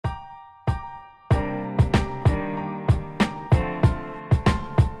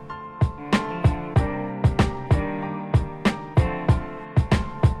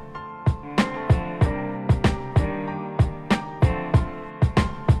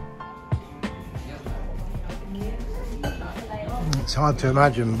It's hard to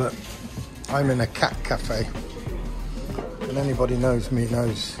imagine, but I'm in a cat cafe. And anybody knows me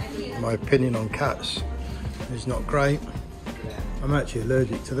knows my opinion on cats is not great. I'm actually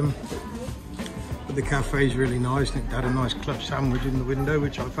allergic to them. But the cafe's really nice. I think they had a nice club sandwich in the window,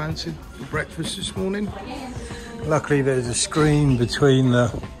 which I fancied for breakfast this morning. Luckily, there's a screen between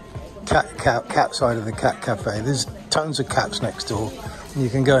the cat side of the cat cafe. There's tons of cats next door, and you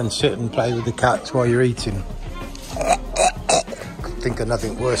can go and sit and play with the cats while you're eating. I think of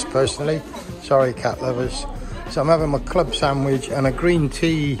nothing worse personally. Sorry, cat lovers. So I'm having my club sandwich and a green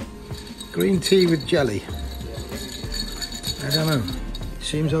tea with jelly. I don't know.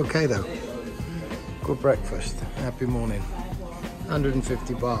 Seems okay though. Good breakfast. Happy morning.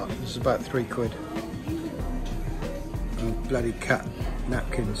 150 baht. This is about £3. And bloody cat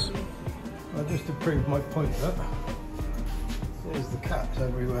napkins. Well, just to prove my point, look. There's the cats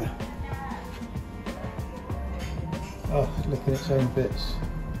everywhere. Oh, looking at its own bits.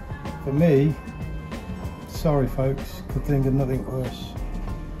 For me, sorry folks, could think of nothing worse.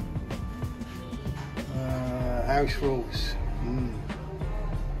 House rules.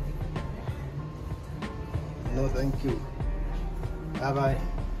 No thank you. Bye bye.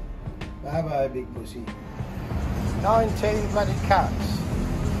 Bye bye, big pussy. 19 bloody cats.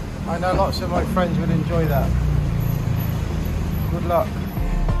 I know lots of my friends would enjoy that. Good luck.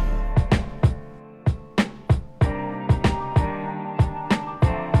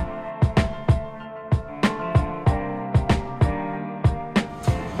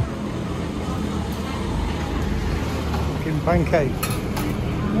 Cooking pancake.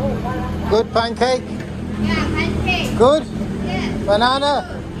 Good pancake? Yeah, pancake. Good? Yeah.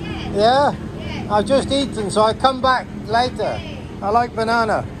 Banana? Yeah. Yeah? Yeah. I've just eaten, so I come back later. Okay. I like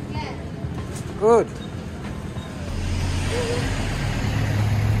banana. Yeah. Good.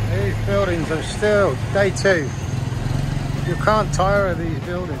 These buildings are still day 2. You can't tire of these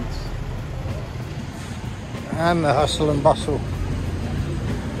buildings. And the hustle and bustle.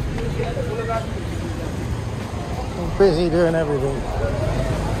 I'm busy doing everything.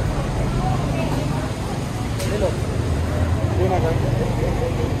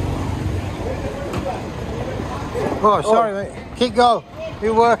 Oh, sorry mate. Keep going.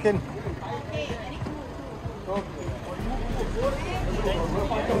 You're working.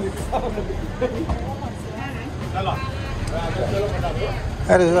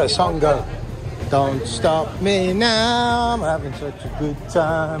 How does that song go? Don't stop me now, I'm having such a good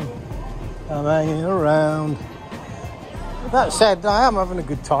time, I'm hanging around. That said, I am having a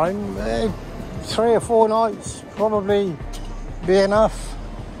good time. 3 or 4 nights probably be enough,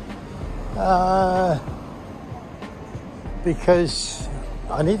 because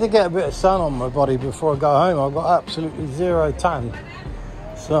I need to get a bit of sun on my body before I go home. I've got absolutely 0 tan,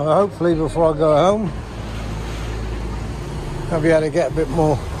 so hopefully before I go home I'll be able to get a bit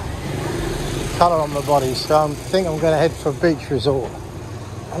more colour on my body. So I think I'm going to head for a beach resort,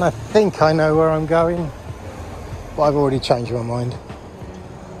 and I think I know where I'm going, but I've already changed my mind.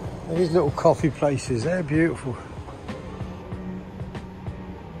 These little coffee places, they're beautiful.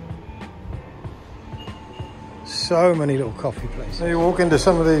 So many little coffee places. So you walk into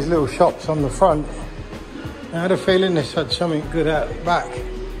some of these little shops on the front, I had a feeling this had something good out the back.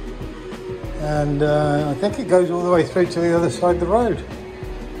 And I think it goes all the way through to the other side of the road.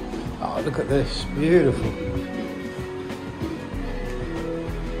 Oh, look at this, beautiful.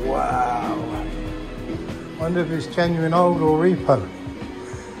 Wow. Wonder if it's genuine old or repo.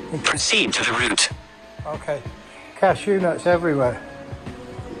 Proceed to the route. Okay, cashew nuts everywhere.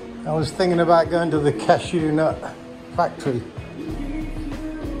 I was thinking about going to the cashew nut factory.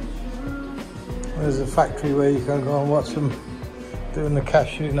 There's a factory where you can go and watch them doing the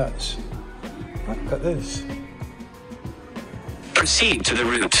cashew nuts. Look at this. Proceed to the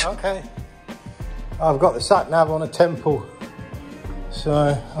route. Okay. I've got the sat nav on a temple, so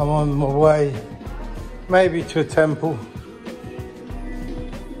I'm on my way maybe to a temple.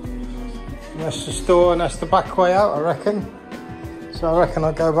 That's the store and that's the back way out, I reckon. So I reckon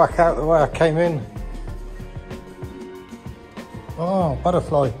I'll go back out the way I came in. Oh,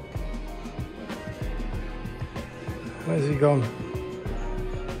 butterfly. Where's he gone?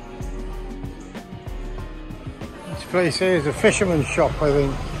 This place here is a fisherman's shop, I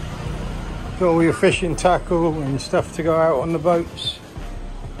think. Got all your fishing tackle and stuff to go out on the boats.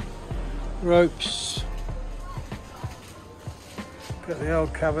 Ropes. Got the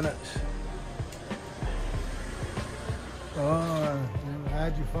old cabinets. Oh,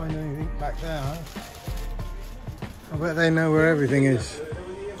 how'd you find anything back there, huh? I bet they know where everything is.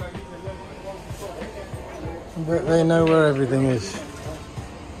 I bet they know where everything is.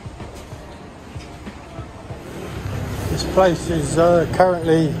 This place is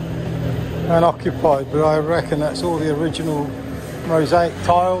currently unoccupied, but I reckon that's all the original mosaic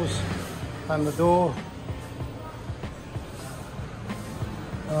tiles and the door.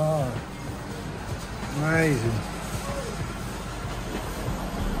 Oh, amazing.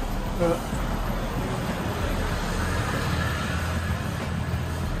 Look.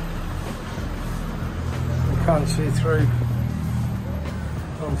 You can't see through,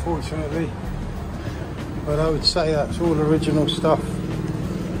 unfortunately, but I would say that's all original stuff.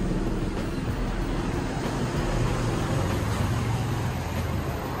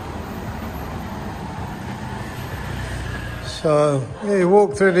 So yeah, you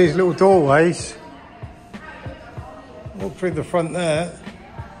walk through these little doorways, walk through the front there,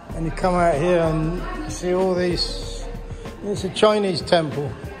 and you come out here and see all these. It's a Chinese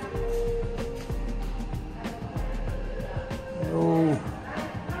temple. Oh,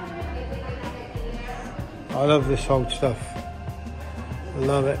 I love this old stuff. I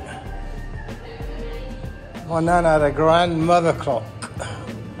love it. My nan had a grandmother clock.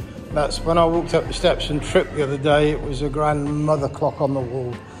 That's when I walked up the steps and tripped the other day. It was a grandmother clock on the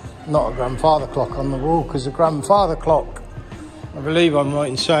wall, not a grandfather clock on the wall, because the grandfather clock, I believe I'm right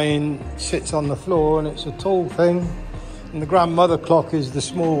in saying, sits on the floor and it's a tall thing, and the grandmother clock is the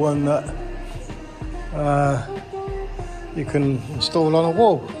small one that you can install on a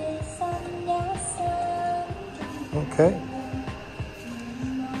wall. Okay,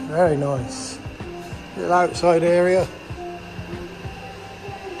 very nice. Little outside area.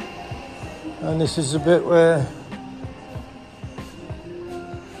 And this is a bit where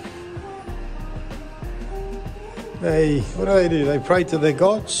what do? They pray to their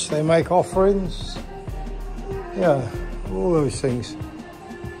gods, they make offerings. Yeah, all those things.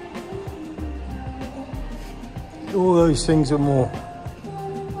 All those things and more.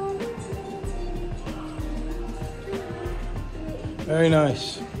 Very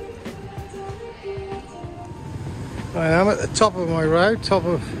nice. I'm at the top of my road,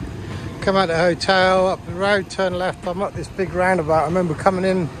 come out the hotel, up the road, turn left, I'm up this big roundabout. I remember coming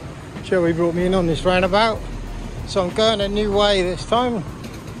in, Joey brought me in on this roundabout. So I'm going a new way this time,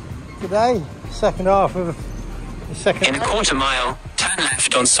 today, second half of the second. In a quarter mile, turn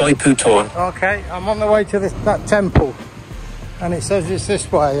left on Soi Romanee. Okay, I'm on the way to that temple, and it says it's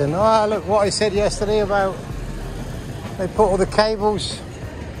this way. And look what I said yesterday about they put all the cables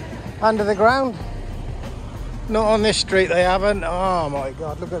under the ground. Not on this street, they haven't. Oh my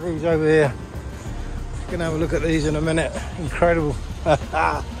God, look at these over here. Gonna have a look at these in a minute. Incredible.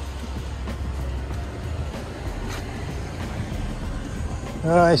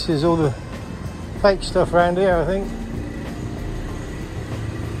 This is all the fake stuff around here, I think.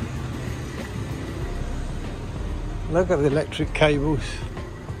 Look at the electric cables.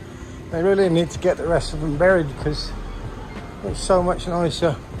 They really need to get the rest of them buried, because it's so much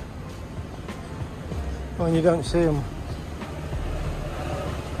nicer when you don't see them.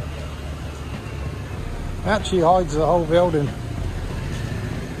 It actually hides the whole building.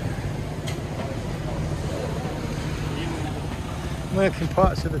 Working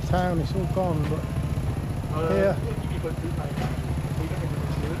parts of the town, it's all gone, but here,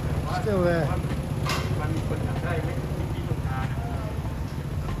 still there.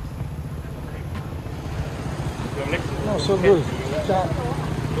 Not so good.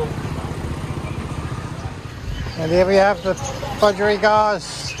 And here we have the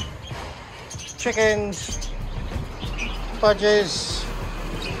budgerigars, chickens, budgies,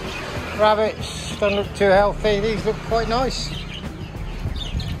 rabbits. Don't look too healthy. These look quite nice.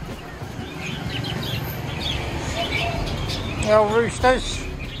 The old roosters.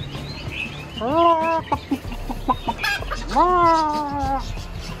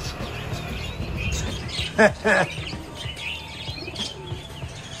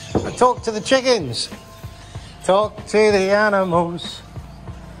 I talk to the chickens. Talk to the animals.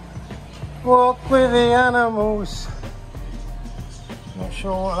 Walk with the animals. Not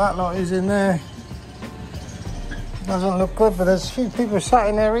sure what that lot is in there. Doesn't look good, but there's a few people sat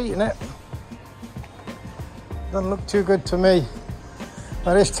in there eating it. Doesn't look too good to me.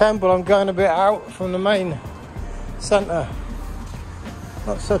 Now this temple, I'm going a bit out from the main centre.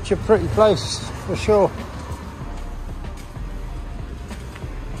 Not such a pretty place for sure.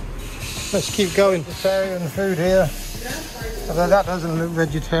 Let's keep going. Vegetarian food here. Although that doesn't look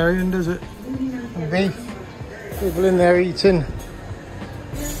vegetarian, does it? Beef. People in there eating.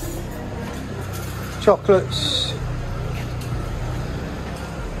 Chocolates.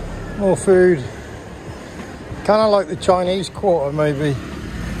 More food. Kind of like the Chinese Quarter, maybe.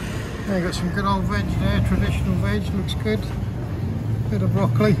 Yeah, got some good old veg there. Traditional veg, looks good. Bit of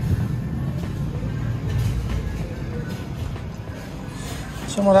broccoli.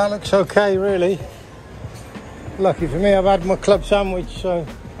 Some of that looks okay, really. Lucky for me, I've had my club sandwich, so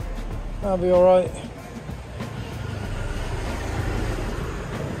that'll be all right.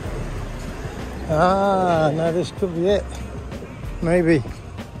 Ah, no, this could be it. Maybe.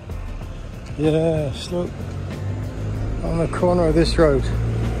 Yes, look. On the corner of this road.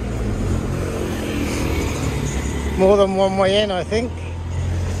 More than one way in, I think.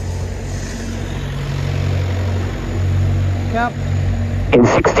 Yep. In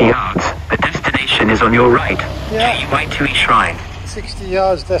 60 yards, the destination is on your right. Yeah. Waitui Shrine. 60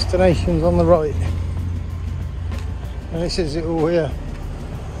 yards, destination's on the right. And this is it all here.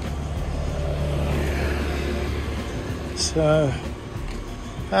 So,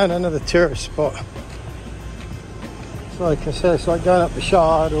 and another tourist spot. It's like I said, it's like going up the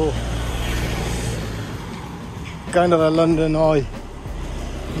Shard or going to the London Eye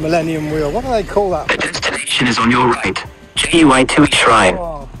Millennium Wheel. What do they call that? The destination is on your right. Waitui Shrine.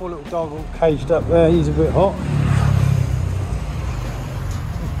 Oh, poor little dog all caged up there. He's a bit hot.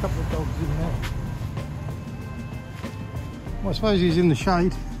 There's a couple of dogs in there. Well, I suppose he's in the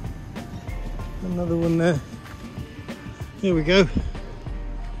shade. Another one there. Here we go.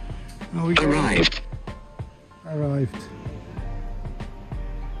 Are we Arrived. Arrived.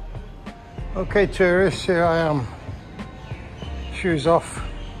 Okay, tourists, here I am. Shoes off.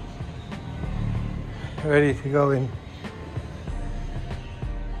 Ready to go in.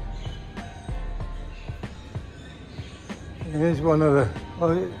 Here's one of the,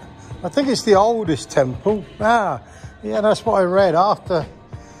 well, I think it's the oldest temple. Ah, yeah, that's what I read. After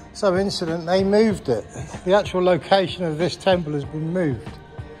some incident, they moved it. The actual location of this temple has been moved.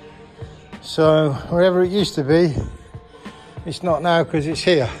 So wherever it used to be, it's not now because it's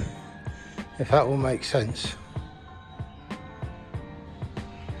here, if that will make sense.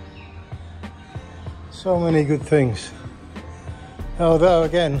 So many good things. Although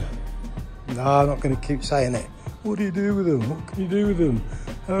again, no, I'm not going to keep saying it. What do you do with them? What can you do with them?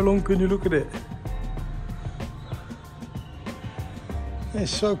 How long can you look at it?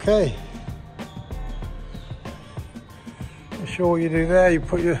 It's okay. Not sure what you do there. You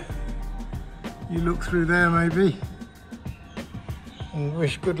look through there maybe and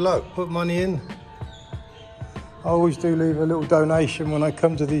wish good luck. Put money in. I always do leave a little donation when I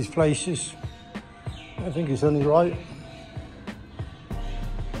come to these places. I think it's only right.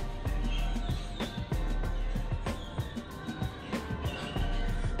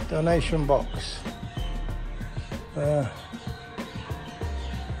 Donation box. I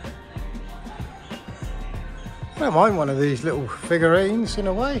don't mind one of these little figurines in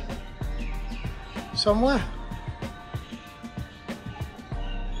a way. Somewhere.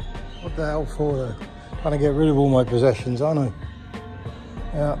 What the hell for though? Trying to get rid of all my possessions, aren't I?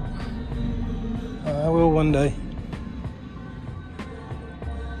 Yeah. I will one day.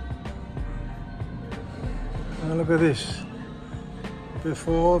 And look at this.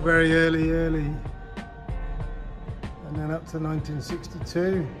 Before, very early, and then up to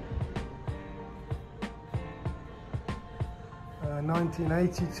 1962,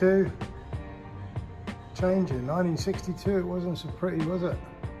 1982, changing, 1962, it wasn't so pretty, was it?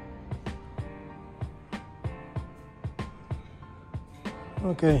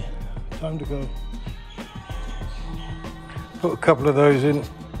 Okay, time to go. Put a couple of those in.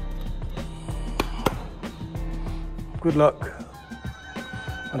 Good luck.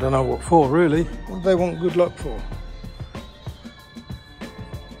 I don't know what for, really. What do they want good luck for?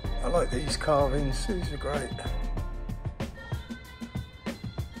 I like these carvings, these are great.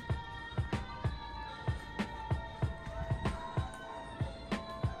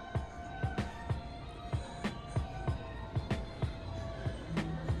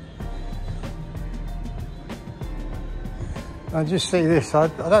 I just see this, I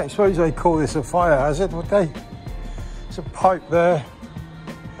don't suppose they call this a fire hazard, would they? It's a pipe there.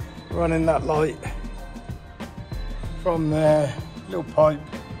 Running that light from there, little pipe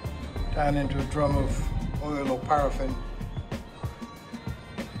down into a drum of oil or paraffin,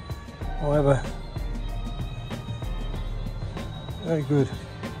 whatever. Very good.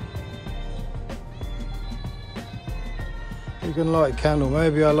 You can light a candle.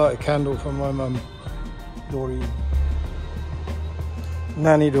 Maybe I light a candle for my mum, Doreen.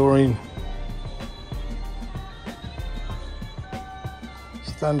 Nanny Doreen.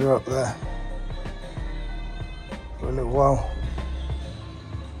 Stand her up there for a little while.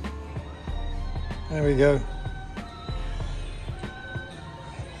 There we go.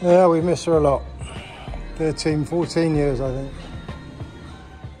 Yeah, we miss her a lot. 13, 14 years, I think.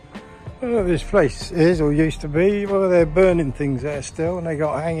 I don't know what this place is or used to be. Well, they're burning things there still and they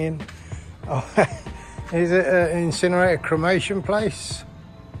got hanging. Oh, is it an incinerator cremation place?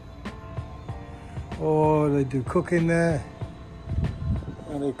 or they do cooking there,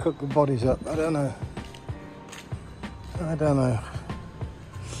 and they cook the bodies up. I don't know.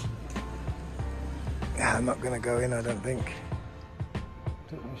 Yeah, I'm not going to go in, I don't think.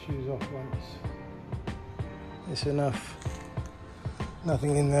 Took my shoes off once. It's enough.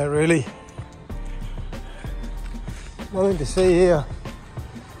 Nothing in there really. Nothing to see here.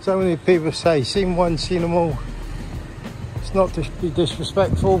 So many people say, seen one, seen them all. It's not to be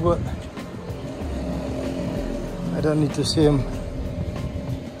disrespectful, but I don't need to see them.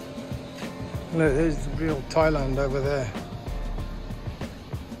 Look, there's the real Thailand over there.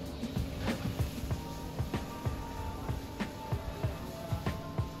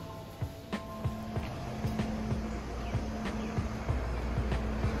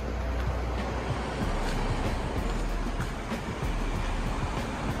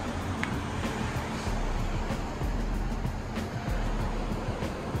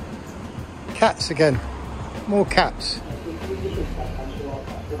 Cats again, more cats.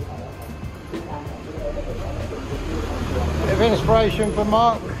 Bit of inspiration for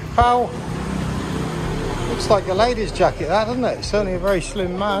Mark Powell. Looks like a lady's jacket, that, doesn't it? Certainly a very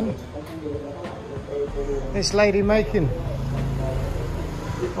slim man. This lady making.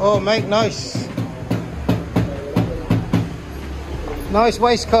 Oh, mate, nice. Nice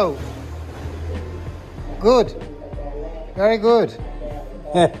waistcoat. Good. Very good.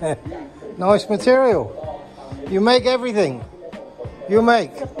 Nice material. You make everything. You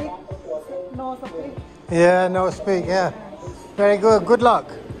make. No speak. Yeah, no speak, yeah. Very good. Good luck.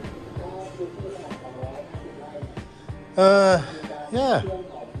 Yeah.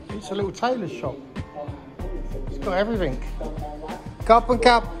 It's a little tailor's shop. It's got everything. Cup and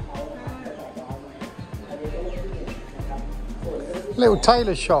cap. Little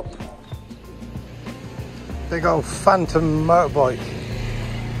tailor's shop. Big old phantom motorbike.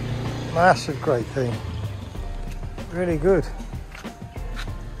 Massive, great thing. Really good.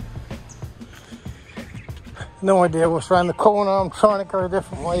 No idea what's around the corner. I'm trying to go a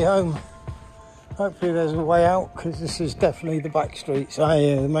different way home. Hopefully there's a way out, because this is definitely the back streets.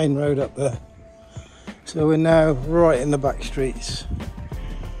 The main road up there. So we're now right in the back streets.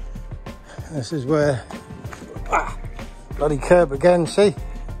 This is where... bloody curb again, see?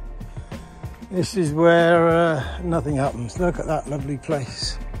 This is where nothing happens. Look at that lovely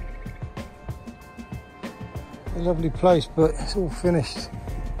place. A lovely place, but it's all finished.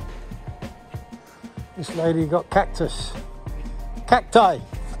 This lady got cactus. Cacti.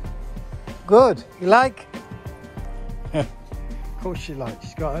 Good. You like? Of course she likes.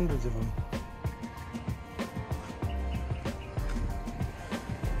 She's got hundreds of them.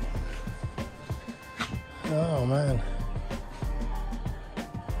 Oh man.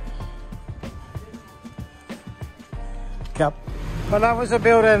 Cap. Well, that was a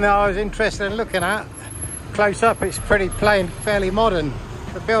building that I was interested in looking at. Close up, it's pretty plain, fairly modern.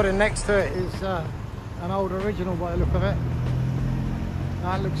 The building next to it is an old original by the look of it.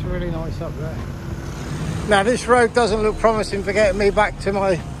 That looks really nice up there. Now this road doesn't look promising for getting me back to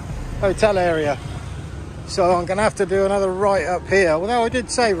my hotel area. So I'm gonna have to do another right up here. Although I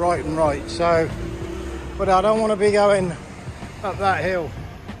did say right and right, so, but I don't want to be going up that hill.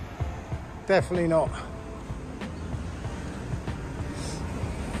 Definitely not.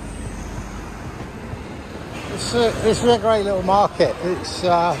 This is a great little market. It's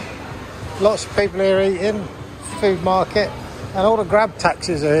lots of people here eating, food market, and all the grab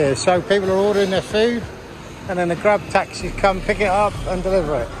taxis are here. So people are ordering their food, and then the grab taxis come pick it up and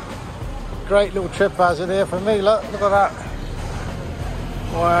deliver it. Great little trip hazard here for me. Look at that.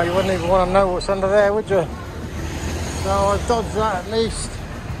 Wow, you wouldn't even want to know what's under there, would you? So I've dodged that at least,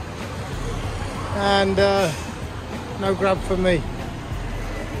 and no grab for me.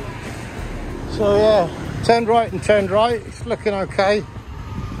 So yeah. Turned right and turned right, it's looking okay.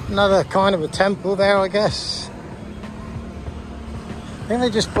 Another kind of a temple there, I guess. I think they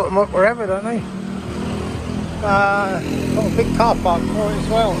just put them up wherever, don't they? Got a big car park for it as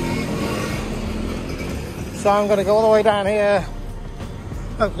well. So I'm going to go all the way down here,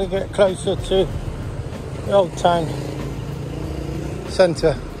 hopefully get closer to the old town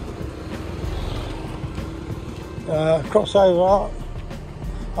centre. Crossover,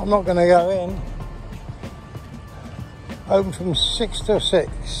 I'm not going to go in. Open from 6 till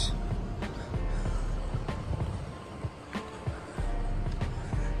 6.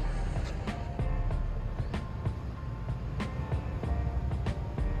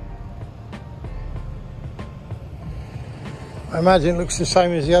 I imagine it looks the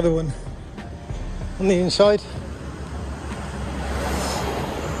same as the other one on the inside.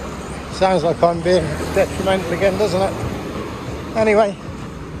 Sounds like I'm being detrimental again, doesn't it? Anyway,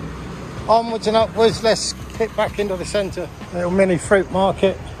 Onwards and upwards, let's get back into the centre. Little mini fruit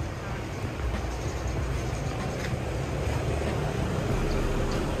market.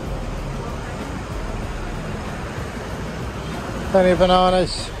 Plenty of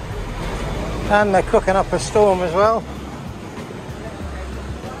bananas. And they're cooking up a storm as well.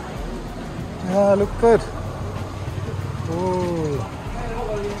 Yeah, look good. Ooh.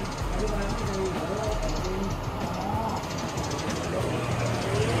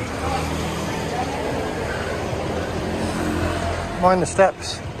 Mind the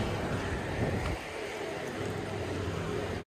steps.